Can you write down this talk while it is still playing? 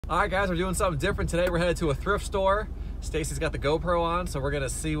All right, guys, we're doing something different today. We're headed to a thrift store. Stacey's got the GoPro on, so we're gonna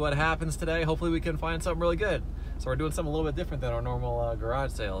see what happens today. Hopefully we can find something really good. So we're doing something a little bit different than our normal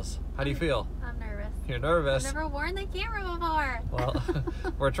garage sales. How do you feel? I'm nervous. You're nervous? I've never worn the camera before. Well,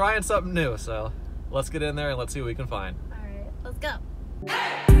 we're trying something new, so let's get in there and let's see what we can find. All right, let's go.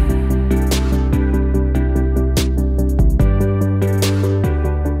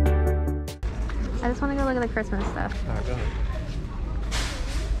 I just want to go look at the Christmas stuff. All right, go ahead.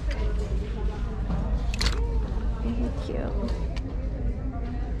 Cute.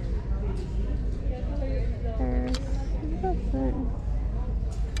 There's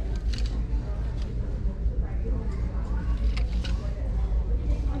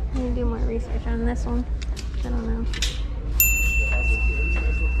I need to do more research on this one. I don't know.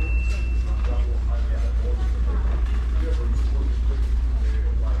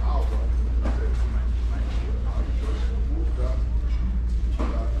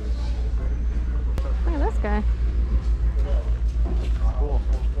 Look at this guy. Cool.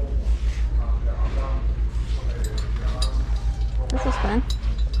 This is fun.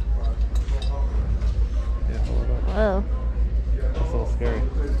 Yeah, hold it up. Whoa. That's a little scary.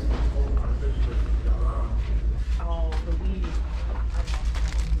 Oh, the weed.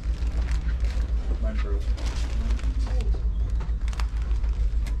 Mine through.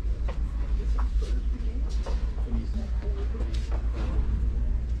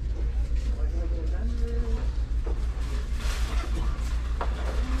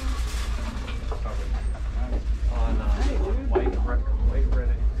 On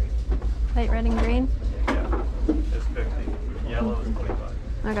White, red, and green. Yeah, it's 50. Yellow is 25.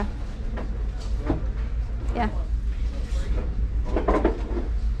 Okay. Yeah.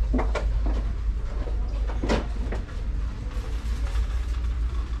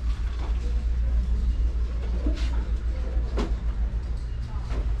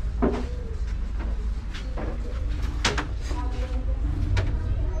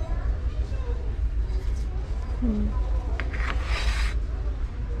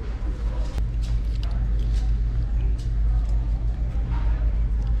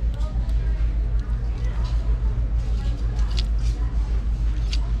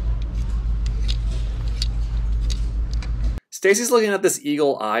 Stacey's looking at this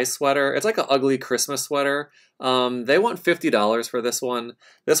eagle eye sweater. It's like an ugly Christmas sweater. They want $50 for this one.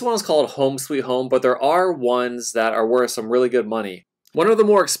 This one is called Home Sweet Home, but there are ones that are worth some really good money. One of the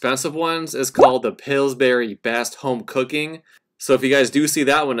more expensive ones is called the Pillsbury Best Home Cooking. So if you guys do see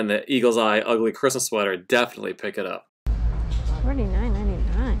that one in the eagle's eye ugly Christmas sweater, definitely pick it up.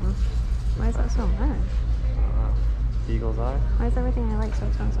 $49.99. Why is that so much? Eagle's eye? Why is everything I like so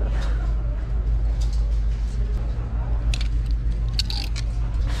expensive?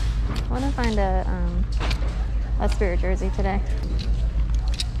 I want to find a spirit jersey today.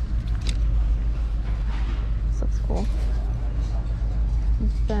 This looks cool.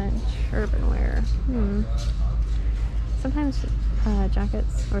 Bench urban wear. Sometimes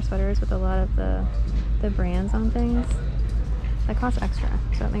jackets or sweaters with a lot of the brands on things, that cost extra,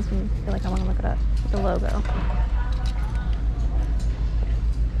 so it makes me feel like I want to look it up with the logo.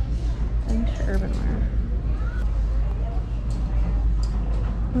 Bench urban wear.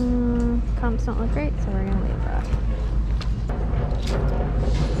 Comps don't look great, so we're gonna leave that.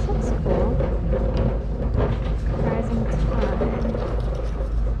 This looks cool. Rising Tide.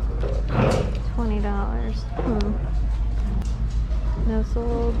 $20. No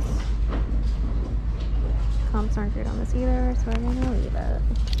solds. Comps aren't great on this either, so we're gonna leave it.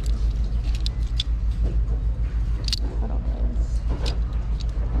 What else?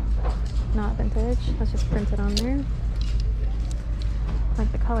 Not vintage. Let's just print it on there.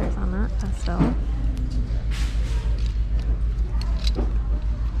 Like the colors on that pastel.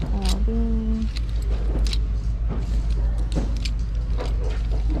 LB.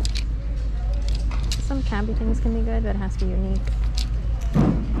 Some campy things can be good, but it has to be unique.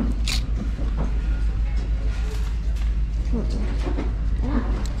 Yeah,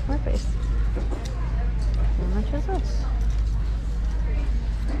 North Face. How much is this?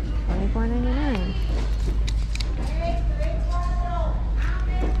 $24.99.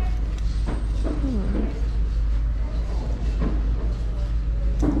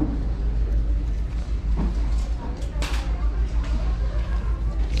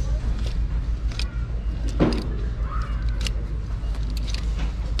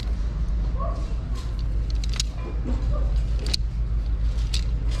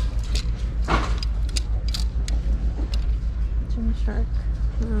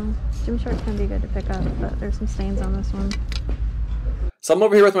 Gymshark can be good to pick up, but there's some stains on this one. So I'm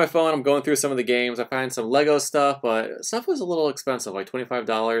over here with my phone, I'm going through some of the games, I find some Lego stuff, but stuff was a little expensive, like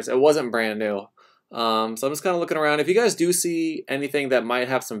 $25. It wasn't brand new. So I'm just kind of looking around. If you guys do see anything that might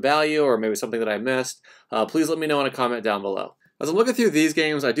have some value or maybe something that I missed, please let me know in a comment down below. As I'm looking through these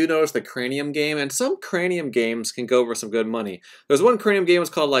games, I do notice the Cranium game, and some Cranium games can go for some good money. There's one Cranium game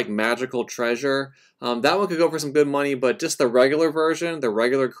that's called like Magical Treasure. That one could go for some good money, but just the regular version, the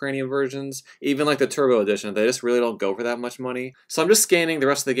regular Cranium versions, even like the Turbo Edition, they just really don't go for that much money. So I'm just scanning the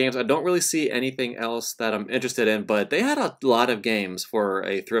rest of the games. I don't really see anything else that I'm interested in, but they had a lot of games for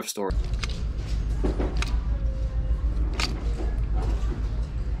a thrift store.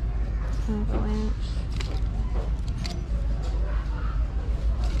 Avalanche.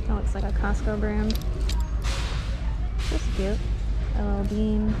 That looks like a Costco brand. This is cute. A little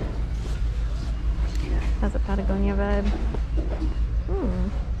bean. Has a Patagonia vibe.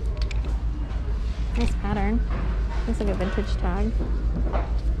 Nice pattern. Looks like a vintage tag.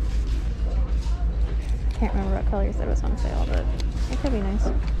 Can't remember what colors it was on sale, but it could be nice.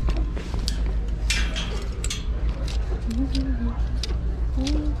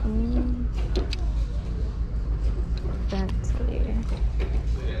 Bentley.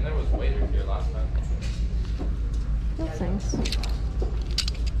 And there was waiters here last time. Looks nice.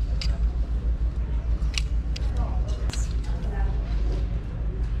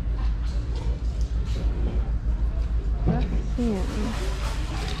 Yeah.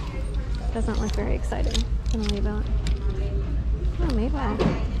 Doesn't look very exciting. Gonna leave out. Oh, Madewell.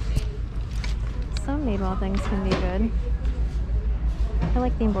 Some Madewell things can be good. I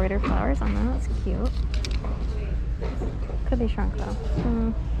like the embroidered flowers on that. That's cute. Could be shrunk though.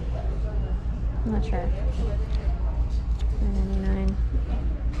 I'm not sure. $9.99.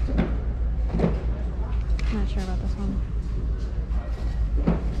 Not sure about this one.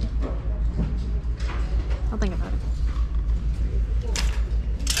 I'll think about it.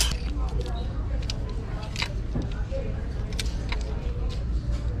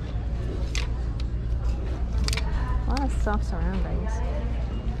 A lot of soft surroundings.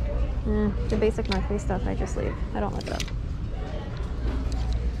 The basic North Face stuff I just leave. I don't look it up.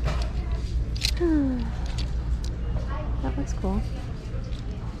 That looks cool.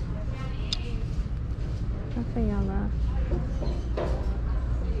 Rafaela.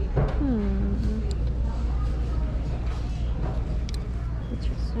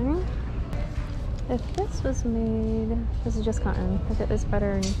 Interesting. If this was made, this is just cotton. If it was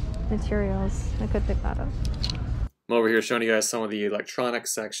better materials, I could pick that up. I'm over here showing you guys some of the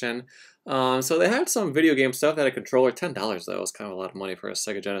electronics section. So they had some video game stuff. They had a controller, $10 though. It's kind of a lot of money for a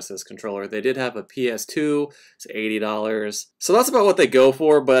Sega Genesis controller. They did have a PS2, it's $80. So that's about what they go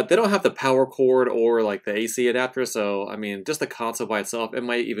for, but they don't have the power cord or like the AC adapter. So, I mean, just the console by itself, it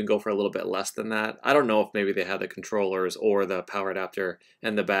might even go for a little bit less than that. I don't know if maybe they have the controllers or the power adapter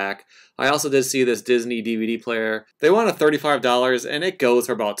in the back. I also did see this Disney DVD player. They wanted $35 and it goes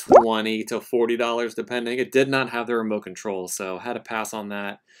for about $20 to $40 depending. It did not have the remote control, so had to pass on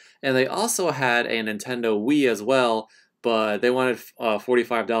that. And they also had a Nintendo Wii as well, but they wanted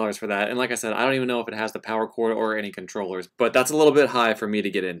 $45 for that. And like I said, I don't even know if it has the power cord or any controllers, but that's a little bit high for me to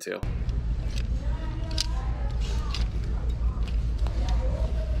get into.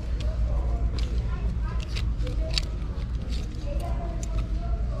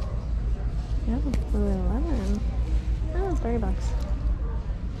 Oh, Lululemon. Oh, it's $30.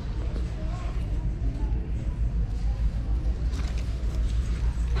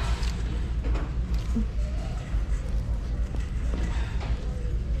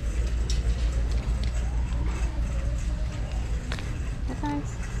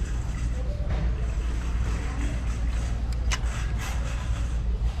 Nice.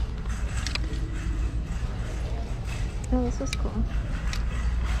 Oh, this is cool.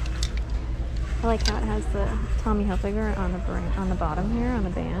 I like how it has the Tommy Hilfiger on the bottom here on the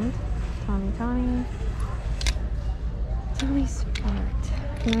band. Tommy Sport,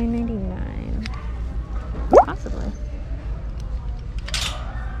 $9.99. Possibly.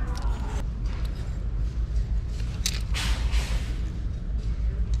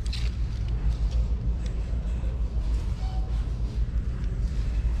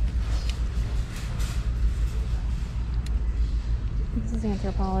 This is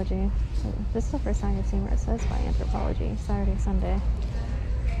Anthropology. This is the first time I've seen where it says by Anthropology. Saturday, Sunday.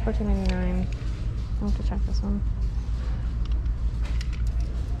 $14.99. I'll have to check this one.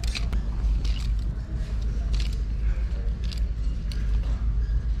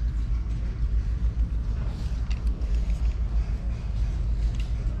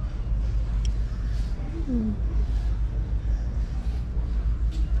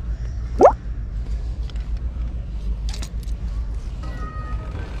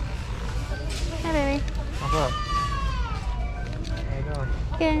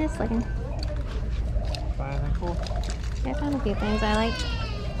 Just looking. Find anything cool? I found a few things I like.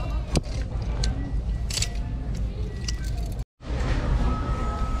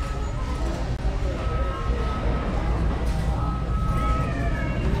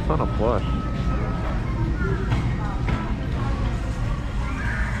 Ton of plush.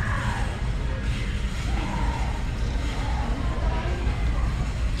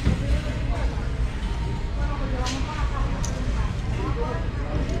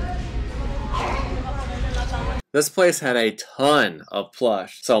 This place had a ton of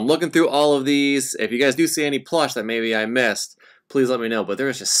plush. So I'm looking through all of these. If you guys do see any plush that maybe I missed, please let me know. But there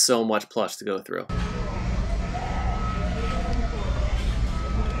is just so much plush to go through.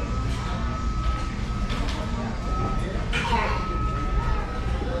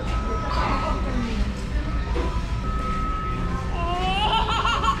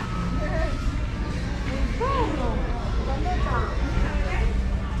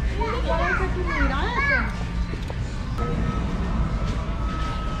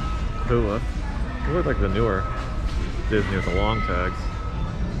 Hula. They look like the newer Disney with the long tags.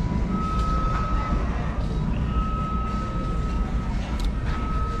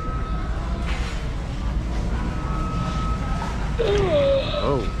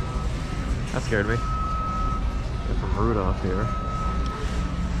 Oh, that scared me. Get some Rudolph here.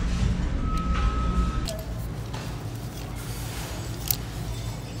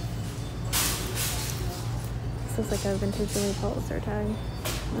 This is like a vintage Louis Pulitzer tag.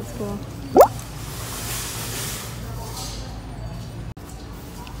 That's cool.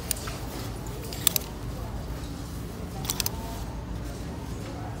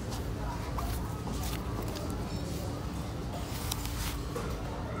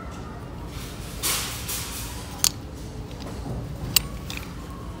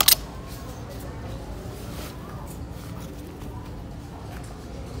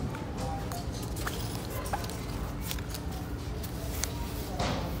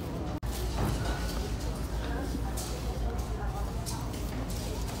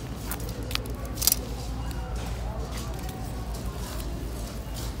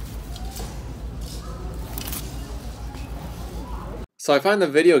 So I find the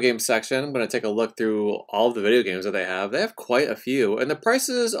video game section. I'm going to take a look through all of the video games that they have. They have quite a few, and the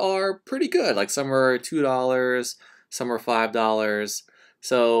prices are pretty good. Like some are $2, some are $5.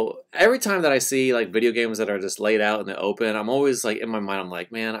 So every time that I see like video games that are just laid out in the open, I'm always like in my mind, I'm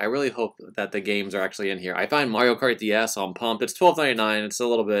like, man, I really hope that the games are actually in here. I find Mario Kart DS on Pumped. It's $12.99. It's a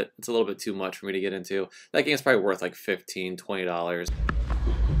little bit too much for me to get into. That game's probably worth like $15, $20.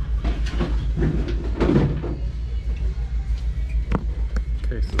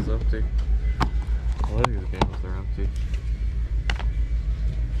 Case is empty. A lot of these games are empty.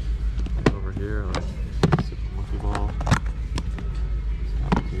 Over here, like Super Monkey Ball. It's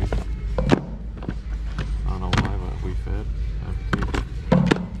empty. I don't know why, but We Fit. Empty.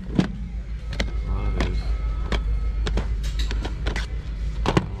 A lot of these.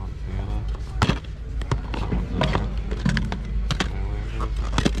 Montana. That one's in there.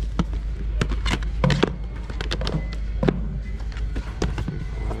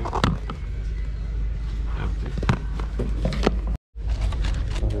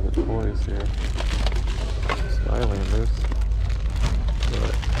 Here, Skylanders,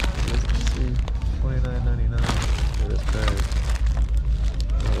 but let's see, $29.99 for this bag.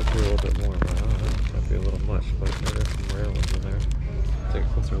 That'll be a little bit more, but I don't know, that'd be a little much, but there's some rare ones in there. Take a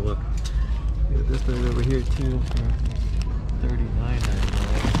closer look. We got this bag over here too for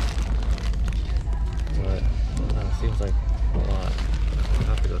 $39.99, but it seems like a lot. I'll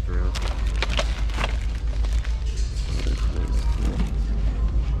have to go through.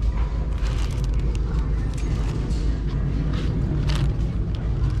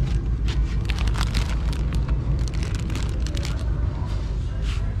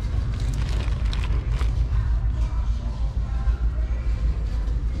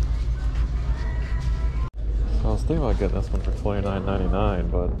 I was thinking about getting this one for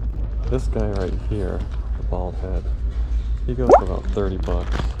 $29.99, but this guy right here, the bald head, he goes for about $30.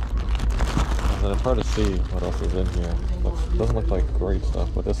 And then it's hard to see what else is in here. It doesn't look like great stuff,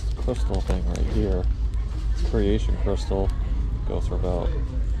 but this crystal thing right here, this creation crystal, goes for about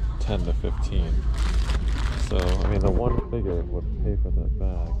 10 to 15. So, I mean, the one figure would pay for that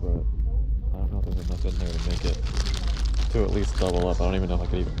bag, but I don't know if there's enough in there to make it to at least double up. I don't even know if I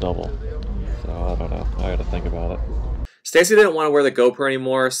could even double. So I don't know. I gotta think about it. Stacey didn't want to wear the GoPro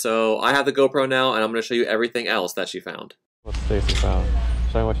anymore, so I have the GoPro now, and I'm going to show you everything else that she found. What Stacey found?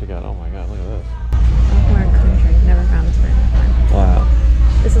 Show me what she got. Oh my god, look at this. Foreign country. Never found this brand before. Wow.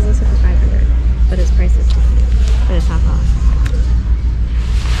 This is listed for $500, but its price is $50, but it's half off.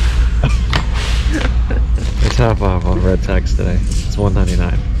 half off on red tags today. It's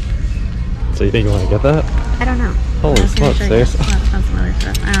 $1.99. So you think you want to get that? I don't know. Holy smokes, Stacey. Well, found some other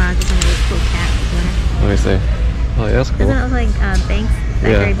stuff. I don't know, I just some of these cool cats. Let me see. Oh yeah, that's cool. Doesn't it look like Banks?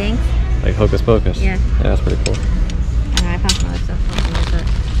 Zachary Banks? Like Hocus Pocus. Yeah. Yeah, that's pretty cool. I don't know, I found some other stuff.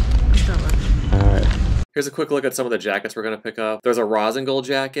 I'm still looking. Alright. Here's a quick look at some of the jackets we're going to pick up. There's a rosin gold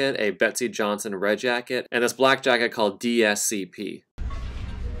jacket, a Betsy Johnson red jacket, and this black jacket called DSCP.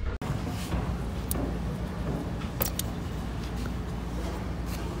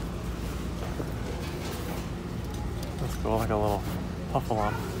 Let's go like a little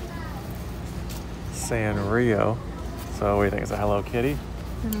puffalum. Sanrio. So what do you think? Is it Hello Kitty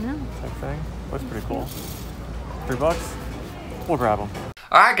I don't know. type thing? Looks pretty cool. $3? We'll grab them.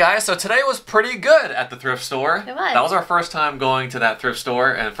 Alright guys, so today was pretty good at the thrift store. It was. That was our first time going to that thrift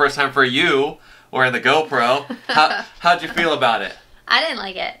store, and first time for you wearing the GoPro. How'd you feel about it? I didn't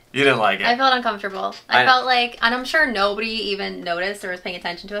like it. You didn't like it? I felt uncomfortable. I felt like, and I'm sure nobody even noticed or was paying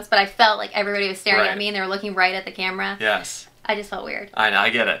attention to us, but I felt like everybody was staring at me and they were looking right at the camera. Yes. I just felt weird. I know, I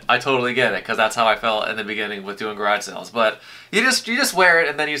get it. I totally get it, because that's how I felt in the beginning with doing garage sales. But you just wear it,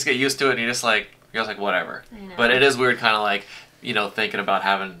 and then you just get used to it, and you're just like whatever. I know. But it is weird, kind of like, you know, thinking about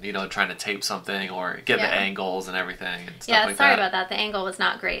having, you know, trying to tape something or get the angles and everything and stuff like sorry that. about that. The angle was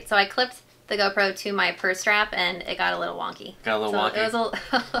not great. So I clipped the GoPro to my purse strap, and it got a little wonky. Got a little wonky. It was a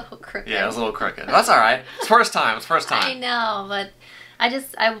little crooked. Yeah, it was a little crooked. That's all right. It's first time. It's first time. I know, but I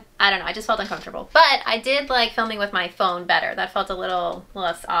don't know. I just felt uncomfortable. But I did like filming with my phone better. That felt a little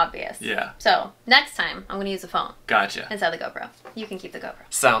less obvious. Yeah. So next time, I'm going to use the phone Gotcha. instead of the GoPro. You can keep the GoPro.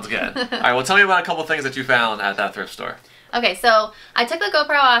 Sounds good. All right, well, tell me about a couple things that you found at that thrift store. Okay, so I took the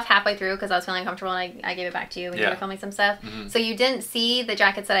GoPro off halfway through because I was feeling uncomfortable, and I gave it back to you when you were filming some stuff. So you didn't see the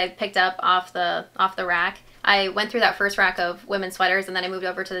jackets that I picked up off the rack. I went through that first rack of women's sweaters, and then I moved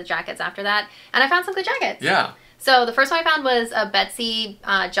over to the jackets after that, and I found some good jackets. Yeah. So the first one I found was a Betsy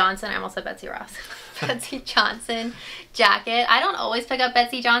Johnson. I almost said Betsy Ross. Betsy Johnson jacket. I don't always pick up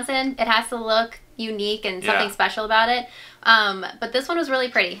Betsy Johnson. It has to look unique and something special about it. But this one was really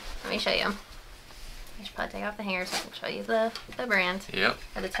pretty. Let me show you. I should probably take off the hanger so I can show you the brand. Yep.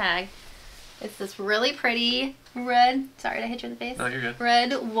 Or the tag. It's this really pretty red, sorry to hit you in the face. No, you're good.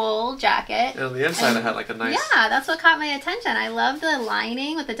 Red wool jacket. And on the inside it had like a nice... Yeah, that's what caught my attention. I love the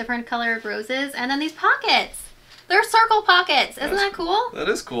lining with the different colored roses. And then these pockets. They're circle pockets. Isn't that cool? That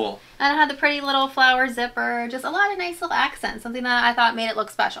is cool. And it had the pretty little flower zipper. Just a lot of nice little accents. Something that I thought made it look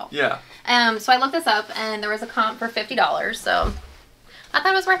special. Yeah. So I looked this up, and there was a comp for $50. So I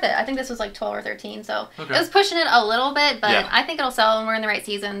thought it was worth it. I think this was like 12 or 13. So it was pushing it a little bit, but I think it'll sell when we're in the right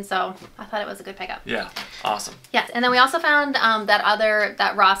season. So I thought it was a good pickup. Yeah. Awesome. Yes. And then we also found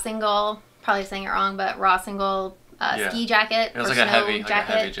that raw single, probably saying it wrong, but raw single ski jacket. It was or like a snow heavy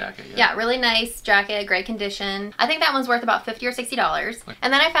jacket. Yeah, really nice jacket, great condition. I think that one's worth about $50 or $60.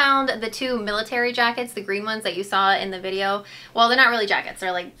 And then I found the two military jackets, the green ones that you saw in the video. Well, they're not really jackets,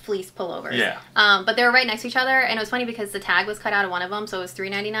 they're like fleece pullovers. Yeah. But they were right next to each other, and it was funny because the tag was cut out of one of them, so it was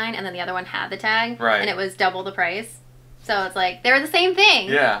 $3.99, and then the other one had the tag. Right. And it was double the price. So it's like, they were the same thing.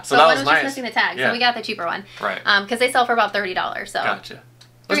 Yeah, so but that one was was nice. just missing the tag, so we got the cheaper one. Right. Because they sell for about $30, so. Gotcha.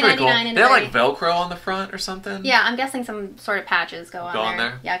 That's pretty cool. $3.99 They have like Velcro on the front or something? Yeah, I'm guessing some sort of patches go on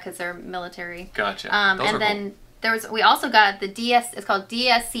there. Yeah, because they're military. Gotcha. And then we also got the it's called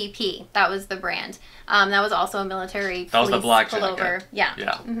DSCP. That was the brand. That was also a military that was the black pullover. jacket. Yeah.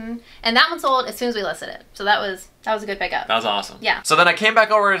 Yeah. And that one sold as soon as we listed it. So that was a good pickup. That was awesome. Yeah. So then I came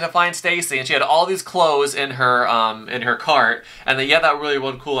back over to find Stacey, and she had all these clothes in her cart, and then that really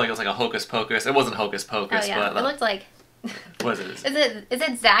one cool, like it was like a Hocus Pocus. It wasn't Hocus Pocus, Oh yeah, but it looked like. what is it? Is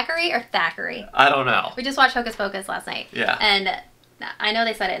it Zachary or Thackeray? I don't know. We just watched Hocus Pocus last night. Yeah. And I know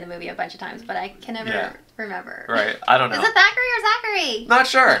they said it in the movie a bunch of times, but I can never remember. Right. I don't know. Is it Thackeray or Zachary? Not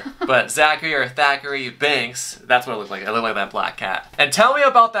sure. But Zachary or Thackeray Banks, that's what it looked like. It looked like that black cat. And tell me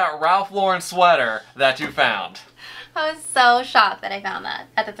about that Ralph Lauren sweater that you found. I was so shocked that I found that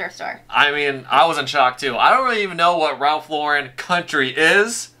at the thrift store. I mean, I was in shock too. I don't really even know what Ralph Lauren country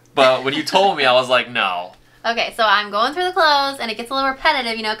is, but when you told me, I was like, no. Okay, so I'm going through the clothes, and it gets a little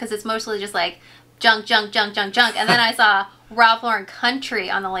repetitive, because it's mostly just like junk, junk, junk, junk, junk. And then I saw Ralph Lauren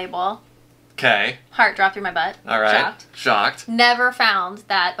Country on the label. Okay. Heart dropped through my butt. All right. Shocked. Never found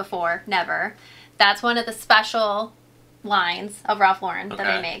that before. Never. That's one of the special lines of Ralph Lauren that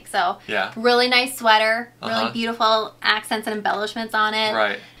they make. So really nice sweater, really beautiful accents and embellishments on it.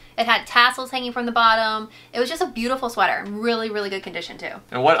 Right. It had tassels hanging from the bottom. It was just a beautiful sweater. Really, really good condition too.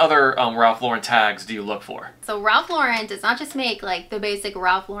 And what other Ralph Lauren tags do you look for? So Ralph Lauren does not just make like the basic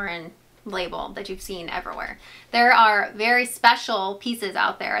Ralph Lauren label that you've seen everywhere. There are very special pieces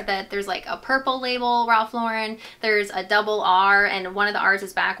out there that there's like a purple label Ralph Lauren, there's a double R and one of the R's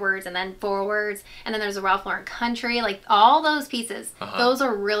is backwards and then forwards, and then there's a Ralph Lauren Country. Like all those pieces, those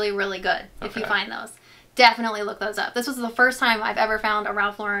are really, really good if you find those. Definitely look those up. This was the first time I've ever found a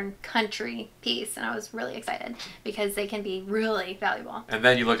Ralph Lauren Country piece, and I was really excited because they can be really valuable. And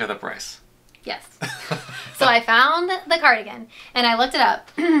then you looked at the price. Yes. So I found the cardigan and I looked it up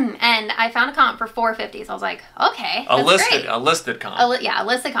and I found a comp for $4.50. So I was like, okay, that's great. A listed comp. Yeah, a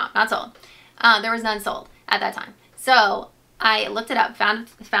listed comp, not sold. There was none sold at that time. So I looked it up, found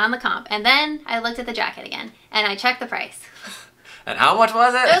the comp, and then I looked at the jacket again and I checked the price. And how much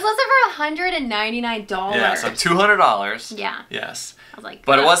was it? It was listed for $199. Yeah, so $200. Yeah. Yes. I was like,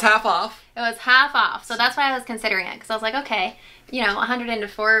 but it was half off. It was half off. So that's why I was considering it, because I was like, okay, you know, 100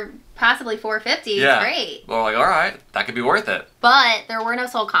 into possibly $4.50 is great. Well, like, all right, that could be worth it. But there were no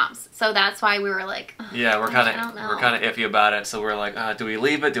sold comps, so that's why we were like, yeah, we're kind of iffy about it. So we're like, do we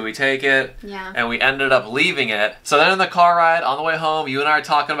leave it? Do we take it? Yeah. And we ended up leaving it. So then in the car ride on the way home, you and I are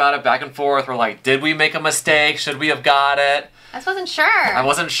talking about it back and forth. We're like, did we make a mistake? Should we have got it? I just wasn't sure. I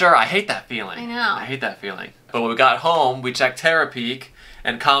wasn't sure. I hate that feeling. I know. I hate that feeling. But when we got home, we checked Terapeak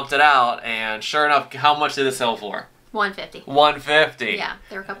and comped it out, and sure enough, how much did it sell for? $150. $150. Yeah,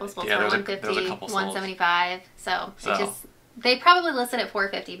 there were a couple sold Yeah, for there was a couple sold. $175. So it just, they probably listed at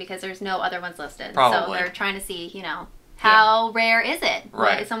 $450 because there's no other ones listed. Probably. So they're trying to see, you know, how rare is it?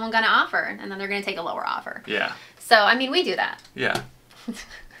 Right. What is someone going to offer? And then they're going to take a lower offer. Yeah. So, I mean, we do that. Yeah.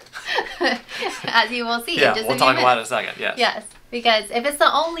 As you will see. Yeah, in just we'll a talk few about it in minutes. a second. Yes. Yes. Because if it's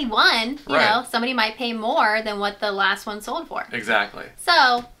the only one, you Right. know, somebody might pay more than what the last one sold for. Exactly.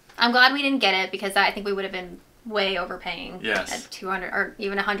 So I'm glad we didn't get it, because I think we would have been way overpaying. Yes. At $200 or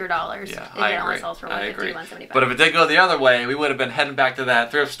even $100. Yeah, if I it agree. only sells for I $150, agree. $175. But if it did go the other way, we would have been heading back to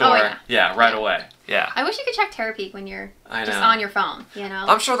that thrift store. Oh, yeah. Right away. Yeah. I wish you could check Terapeak when you're I just know. on your phone, you know?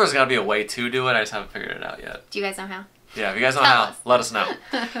 I'm sure there's got to be a way to do it. I just haven't figured it out yet. Do you guys know how? Yeah, if you guys know Tell how, us. let us know.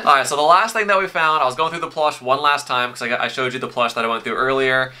 Alright, so the last thing that we found, I was going through the plush one last time, because I showed you the plush that I went through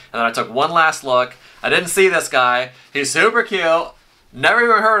earlier, and then I took one last look. I didn't see this guy. He's super cute. Never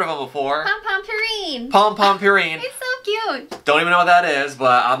even heard of him before. Pom Pom Purine. Pom Pom Purine. He's so cute. Don't even know what that is,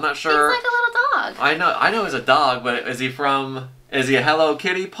 but I'm not sure. He's like a little dog. I know he's a dog, but is he a Hello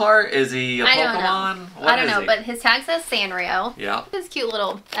Kitty part? Is he a Pokemon? I don't know. What I don't is know, he? but his tag says Sanrio. Yeah. His cute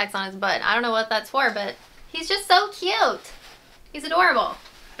little X on his butt. I don't know what that's for, but he's just so cute. He's adorable.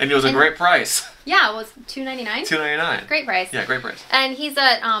 And it was a great price. Yeah, it was $2.99. $2.99. Great price. Yeah, great price. And he's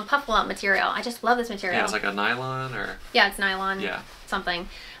a puffle material. I just love this material. Yeah, it's like a nylon or... Yeah, it's nylon. Yeah. Something.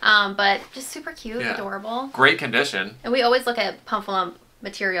 But just super cute, Yeah. adorable. Great condition. And we always look at Puffle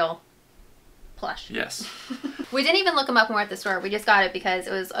material plush. Yes. We didn't even look him up when we were at the store. We just got it because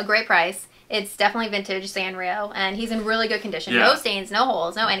it was a great price. It's definitely vintage Sanrio, and he's in really good condition. Yeah. No stains, no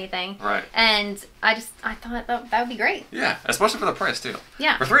holes, no anything. Right. And I thought that would be great. Yeah, especially for the price, too.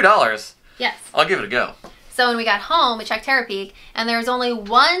 Yeah. For $3, Yes. I'll give it a go. So when we got home, we checked Terapeak, and there was only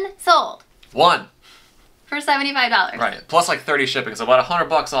one sold One. for $75. Right. Plus like 30 shipping, so about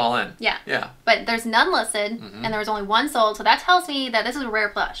 $100 all in. Yeah. Yeah. But there's none listed, and there was only one sold, so that tells me that this is a rare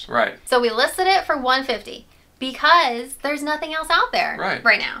plush. Right. So we listed it for $150 because there's nothing else out there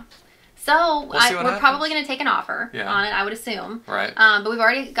right now. So We'll see what we're happens. probably going to take an offer on it, I would assume. Right. But we've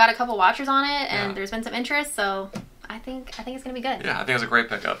already got a couple watchers on it, and Yeah. there's been some interest, so I think it's going to be good. Yeah, I think it was a great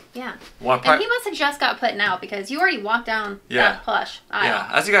pickup. Yeah. One And he must have just got put out because you already walked down that plush aisle. Yeah,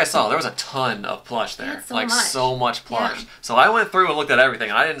 as you guys saw, there was a ton of plush there. That's so like much. so much plush. Yeah. So I went through and looked at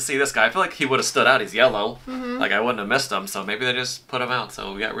everything, and I didn't see this guy. I feel like he would have stood out. He's yellow. Like I wouldn't have missed him. So maybe they just put him out.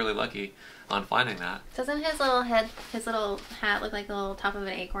 So we got really lucky on finding that. Doesn't his little hat look like the little top of an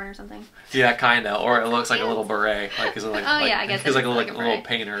acorn or something? Yeah, kind of. Or it looks like a little beret. Like he's like, Oh, yeah, I guess he's like a it's like a little beret.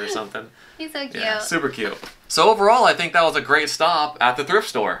 painter or something. He's so cute. Yeah, super cute. So overall, I think that was a great stop at the thrift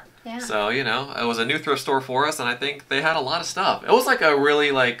store. Yeah. So, you know, it was a new thrift store for us, and I think they had a lot of stuff. It was like a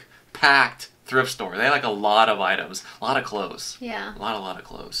really, like, packed thrift store. They had, like, a lot of items, a lot of clothes. Yeah. A lot of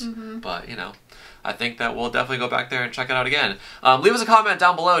clothes. But, you know, I think that we'll definitely go back there and check it out again. Leave us a comment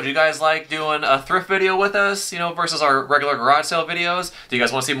down below. Do you guys like doing a thrift video with us, you know, versus our regular garage sale videos? Do you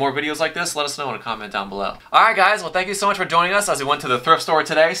guys want to see more videos like this? Let us know in a comment down below. Alright guys, well thank you so much for joining us as we went to the thrift store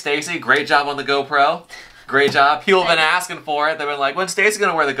today. Stacey, great job on the GoPro. Great job. People have been asking for it. They've been like, when's Stacey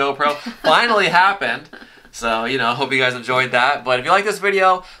going to wear the GoPro? Finally happened. So, you know, hope you guys enjoyed that. But if you like this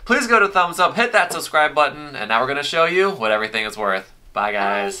video, please go to thumbs up, hit that subscribe button, and now we're going to show you what everything is worth. Bye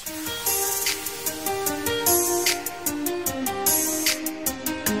guys. Bye.